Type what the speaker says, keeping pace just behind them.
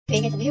推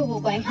开怎么又给我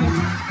关上了？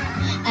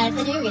哎，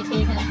他就又给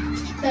推开了。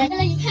本来现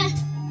在一看，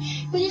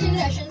估计是有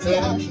点生气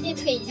啊，我使劲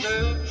推一下，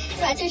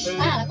把劲使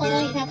大了，咣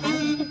当一下弹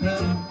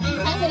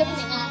回来不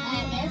行啊！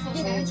哎，还是从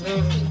这边又起来推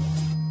一下。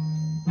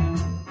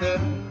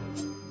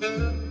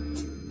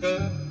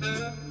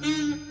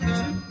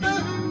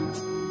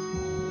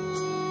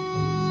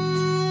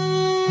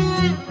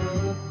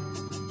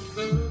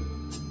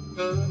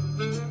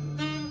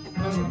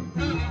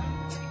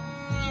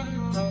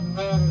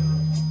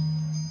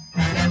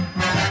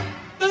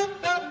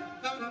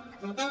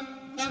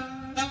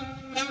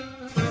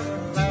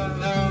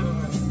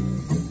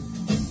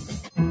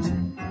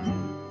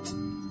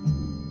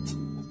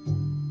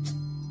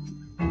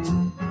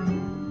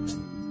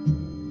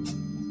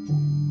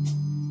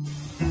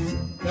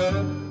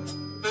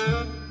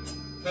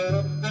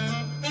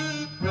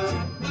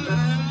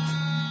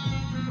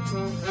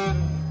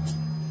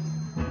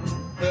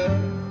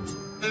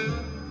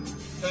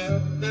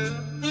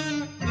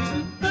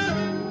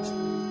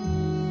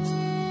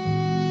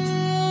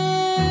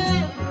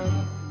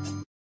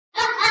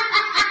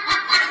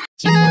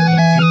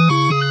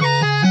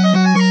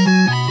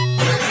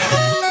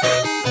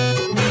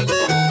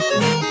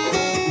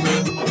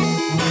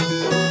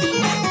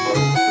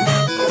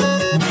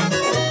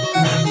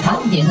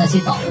 点那些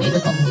倒霉的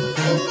狗子，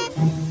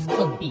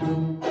碰壁。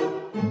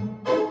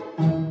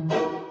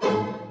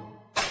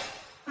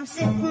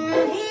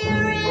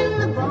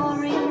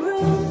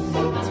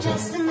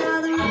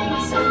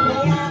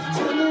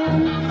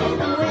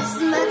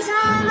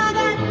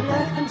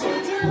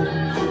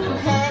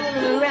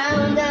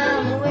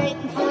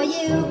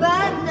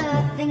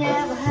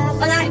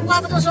好来，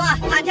话不多说啊，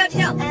喊跳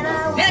跳，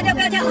不要跳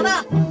不要跳，好不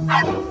好？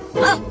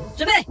好，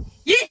准备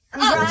，1、2、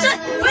3，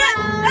回来！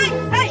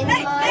哎，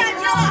喊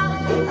跳了！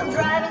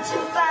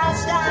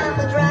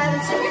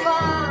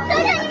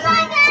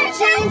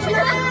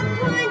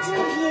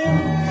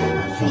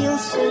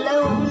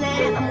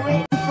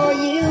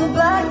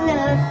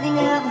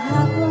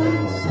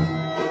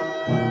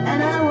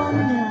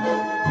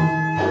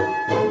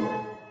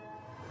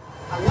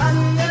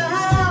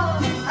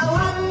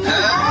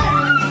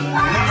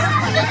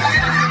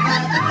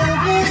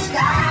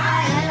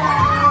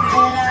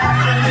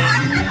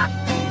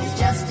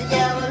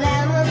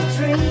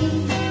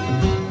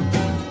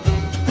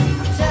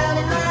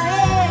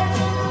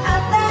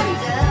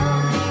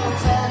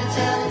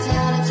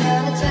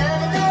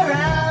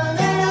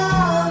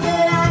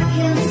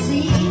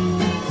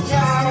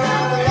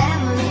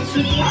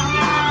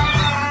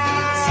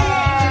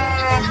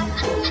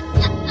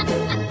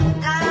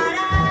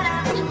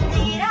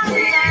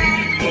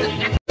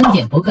 观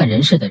点不看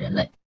人事的人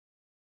类，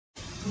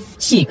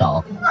细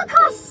狗。我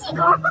靠，细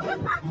狗！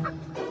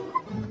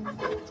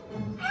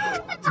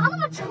它长那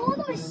么丑，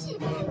那么细，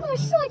那么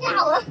瘦家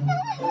伙。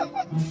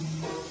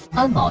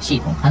安保系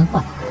统瘫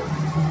痪。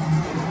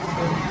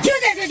就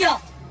在这就。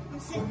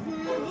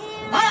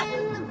啊？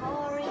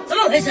怎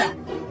么回事？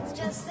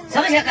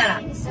什么先干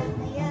了？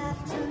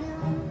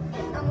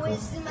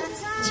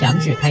强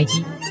制开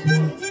机。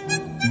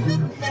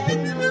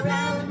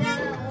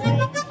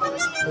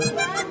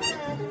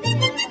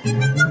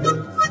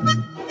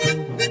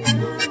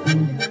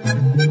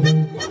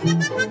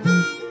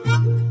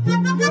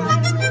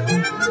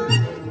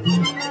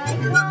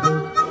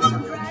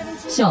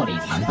 笑里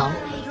藏刀。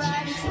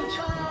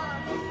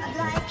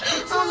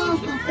宝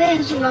贝，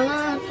怎么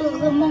了？做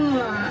噩梦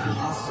了？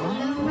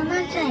妈妈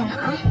在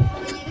哪？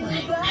我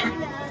害怕。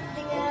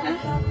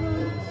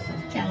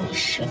让你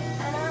睡。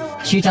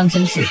虚张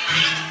声势。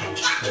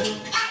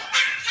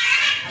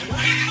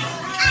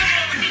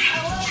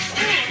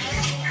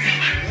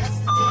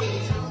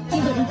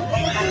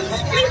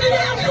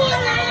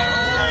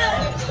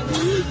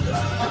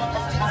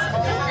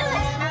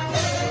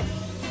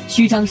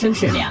虚张声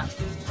势2。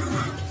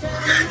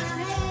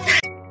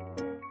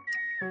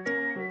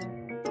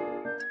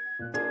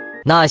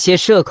那些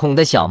社恐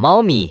的小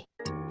猫咪。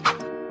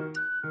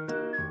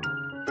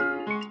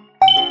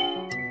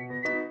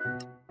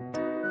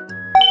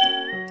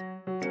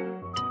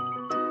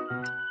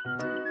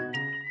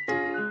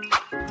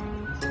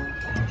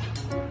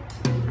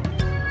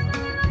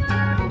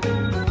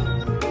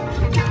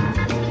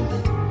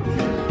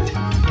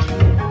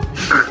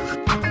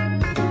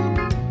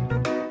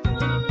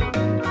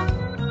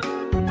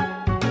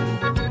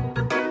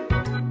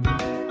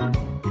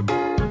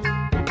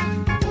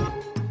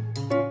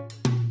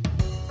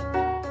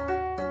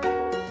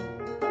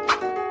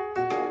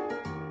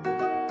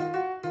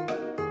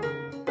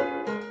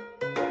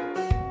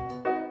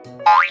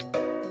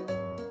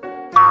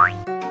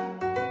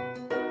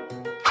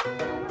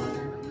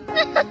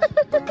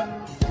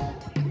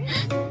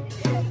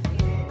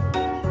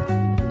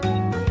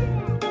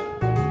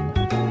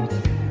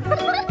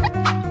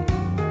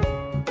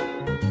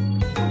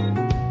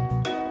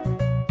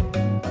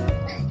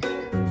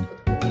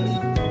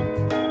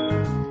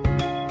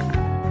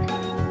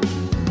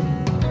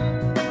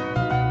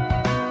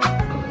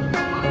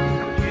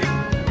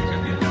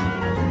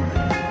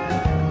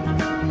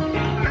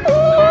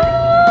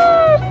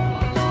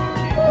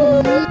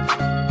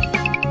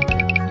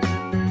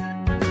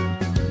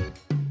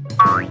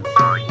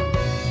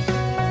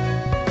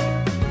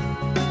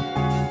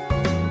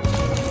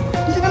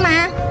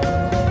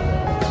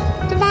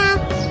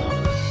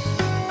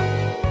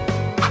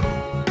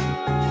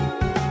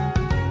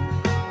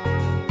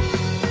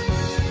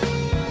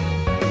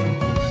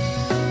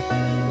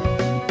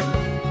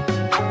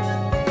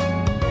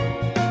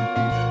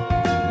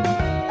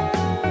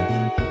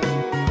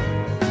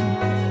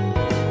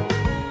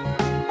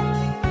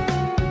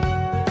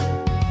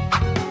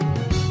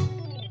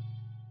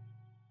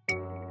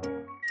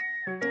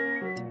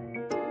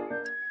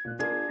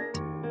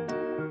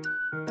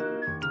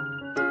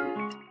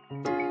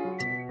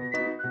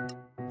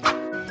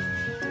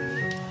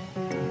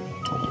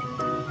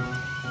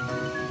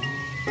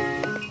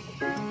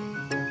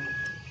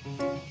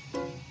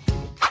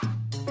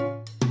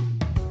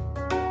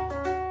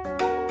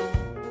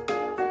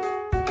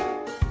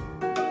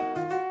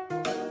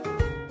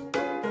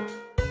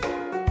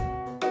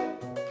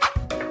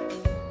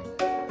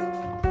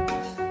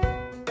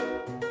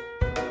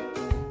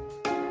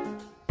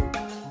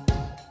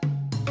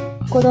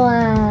果冻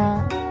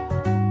啊，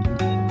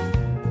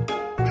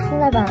出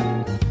来吧，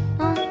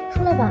啊，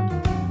出来吧。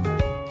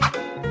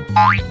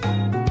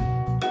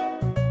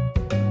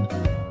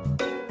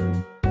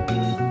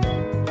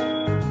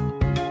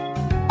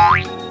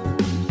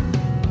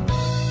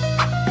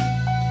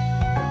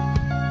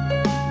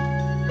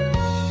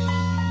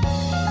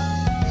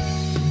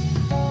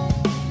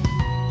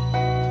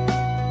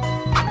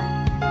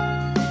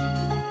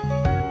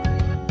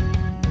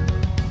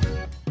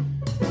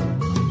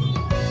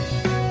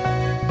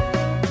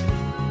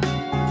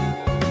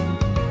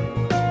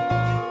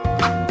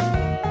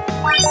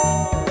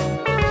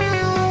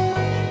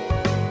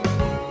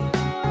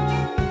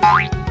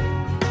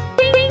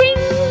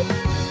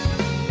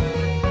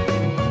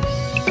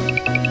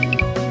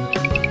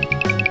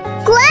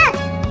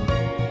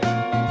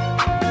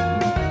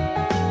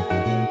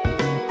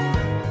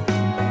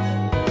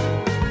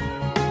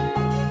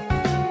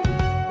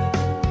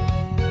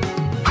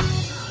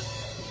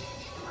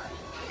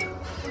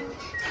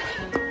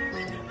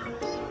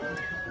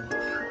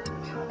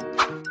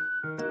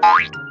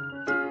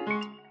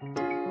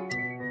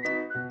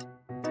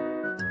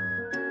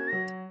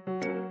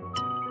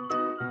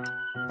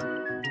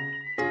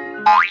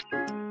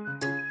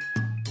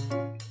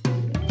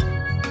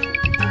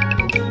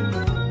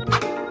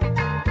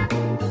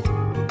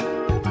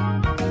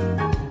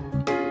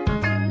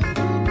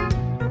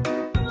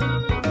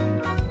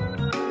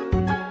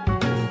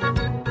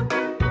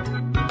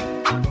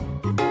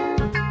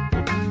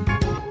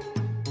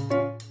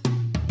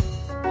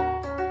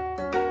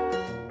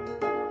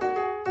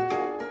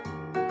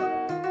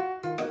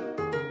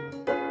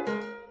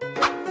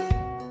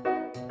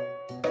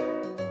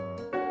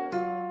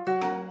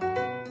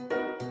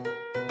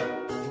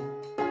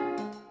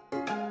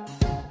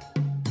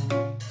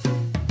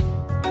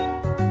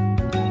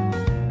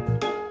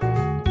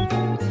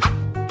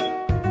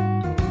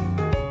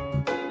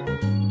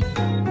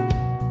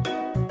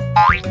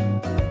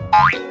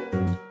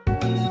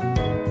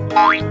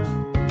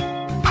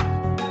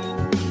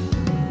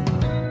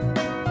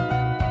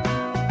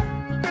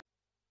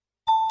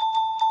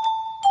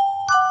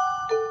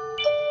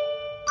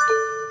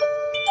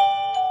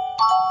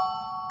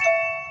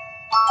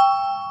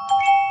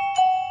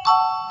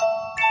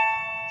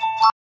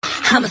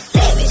I'm a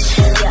savage,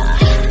 yeah.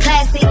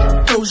 Classy,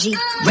 bougie,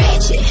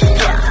 ratchet,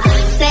 yeah.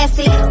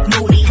 Sassy,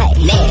 moody,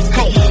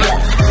 nasty,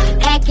 yeah.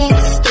 Acting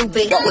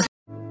stupid.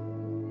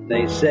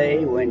 They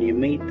say when you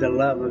meet the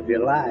love of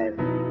your life,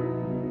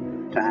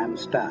 time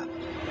stops.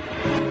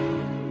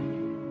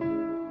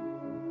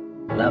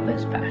 Love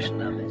is passion,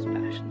 love is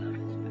passion, love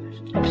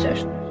is passion.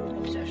 Obsession,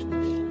 obsession,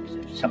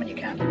 obsession. Someone you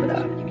can't live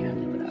without, you can't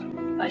live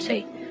without. I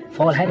say,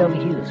 fall head over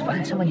heels.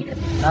 Find someone you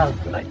can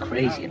love like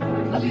crazy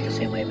and love you the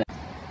same way.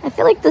 I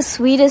feel like the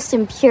sweetest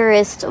and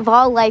purest of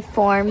all life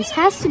forms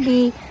has to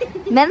be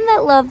men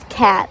that love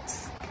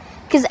cats.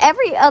 Because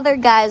every other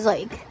guy's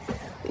like,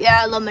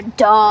 yeah, I love my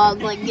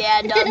dog. Like,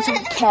 yeah, dogs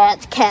and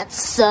cats.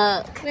 Cats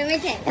suck.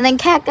 And then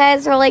cat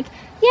guys are like,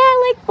 yeah,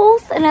 I like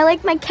both, and I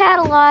like my cat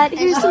a lot.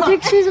 Here's some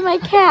pictures of my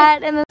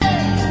cat. And then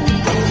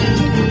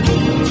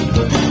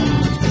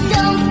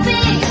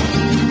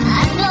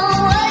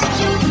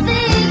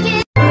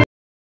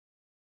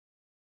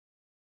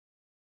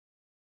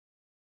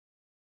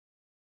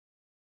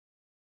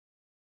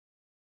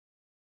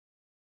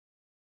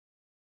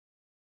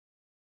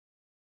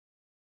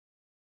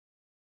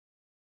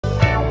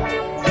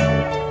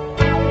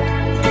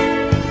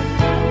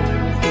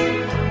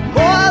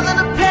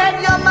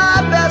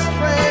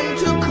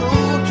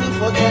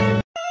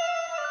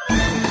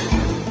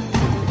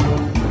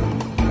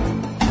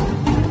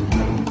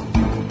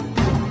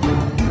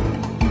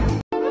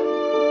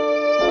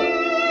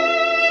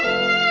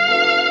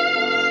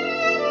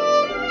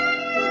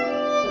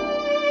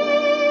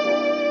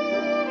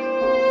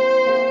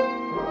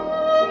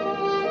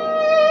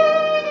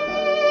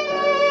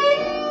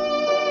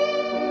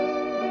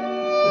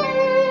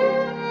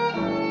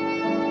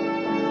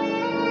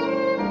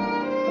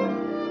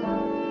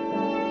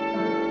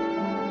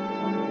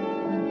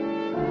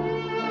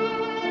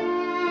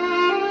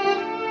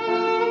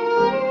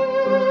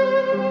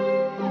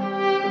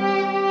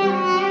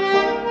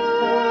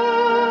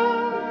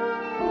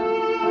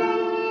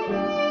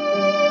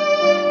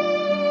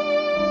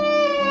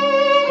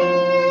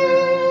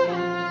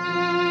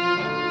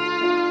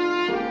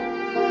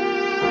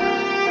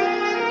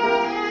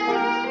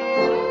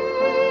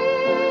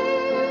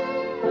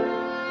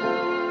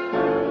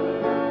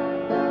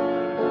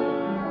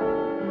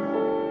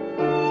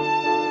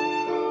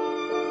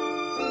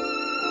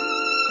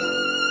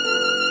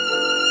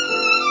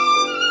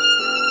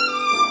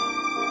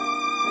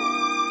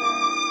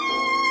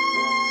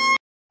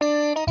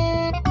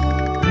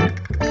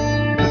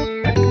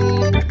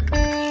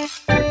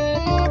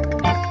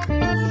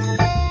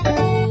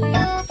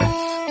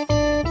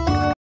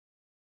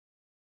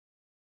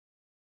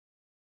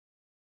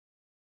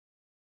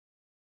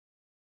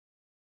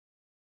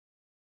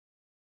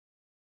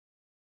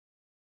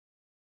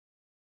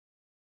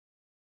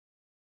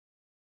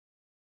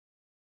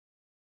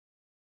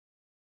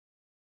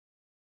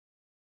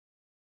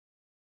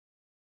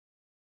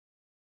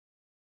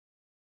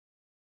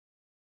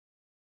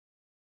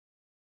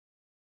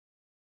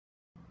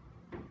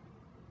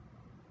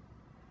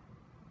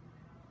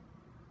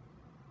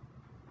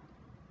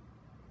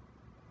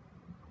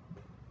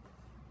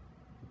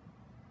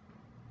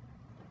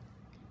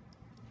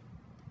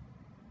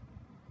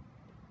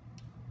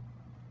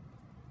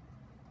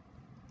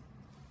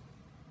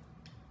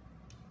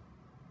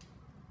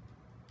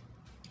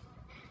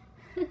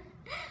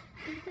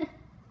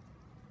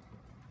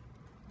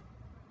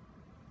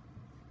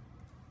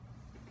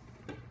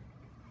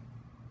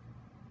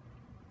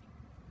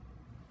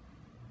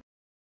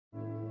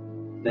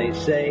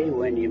say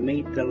when you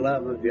meet the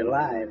love of your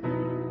life,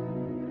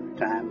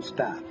 time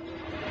stops.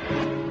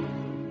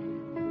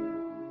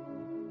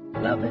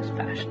 Love is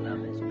passion, love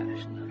is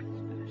passion, love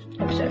is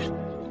passion. Obsession,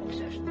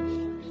 obsession,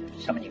 obsession.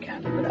 Someone you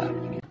can't live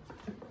without.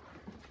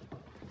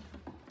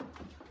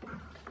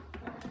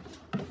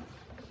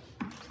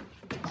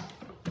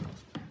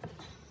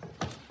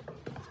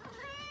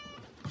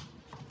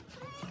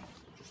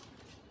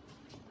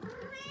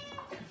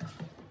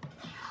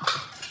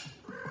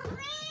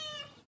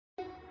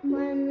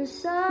 When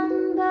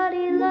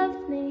somebody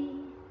loved me,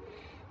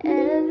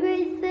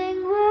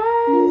 everything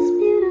was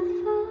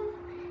beautiful.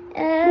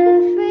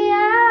 Every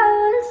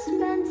hour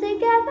spent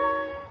together,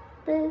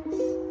 this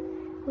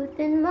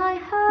within my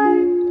heart.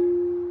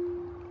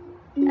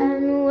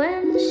 And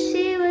when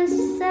she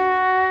was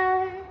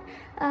sad,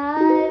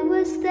 I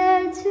was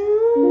there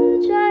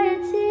to dry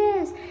her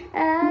tears.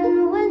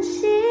 And when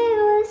she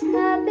was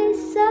happy,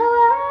 so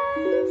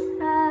was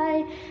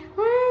I.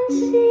 When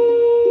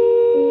she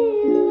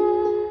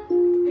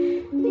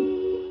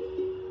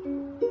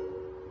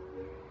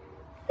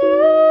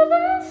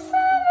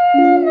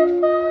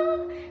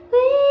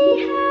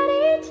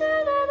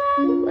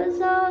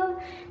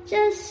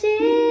just she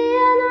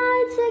and I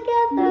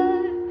together,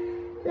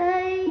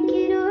 like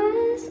it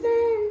was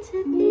meant to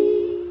be.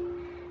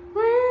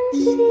 When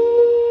she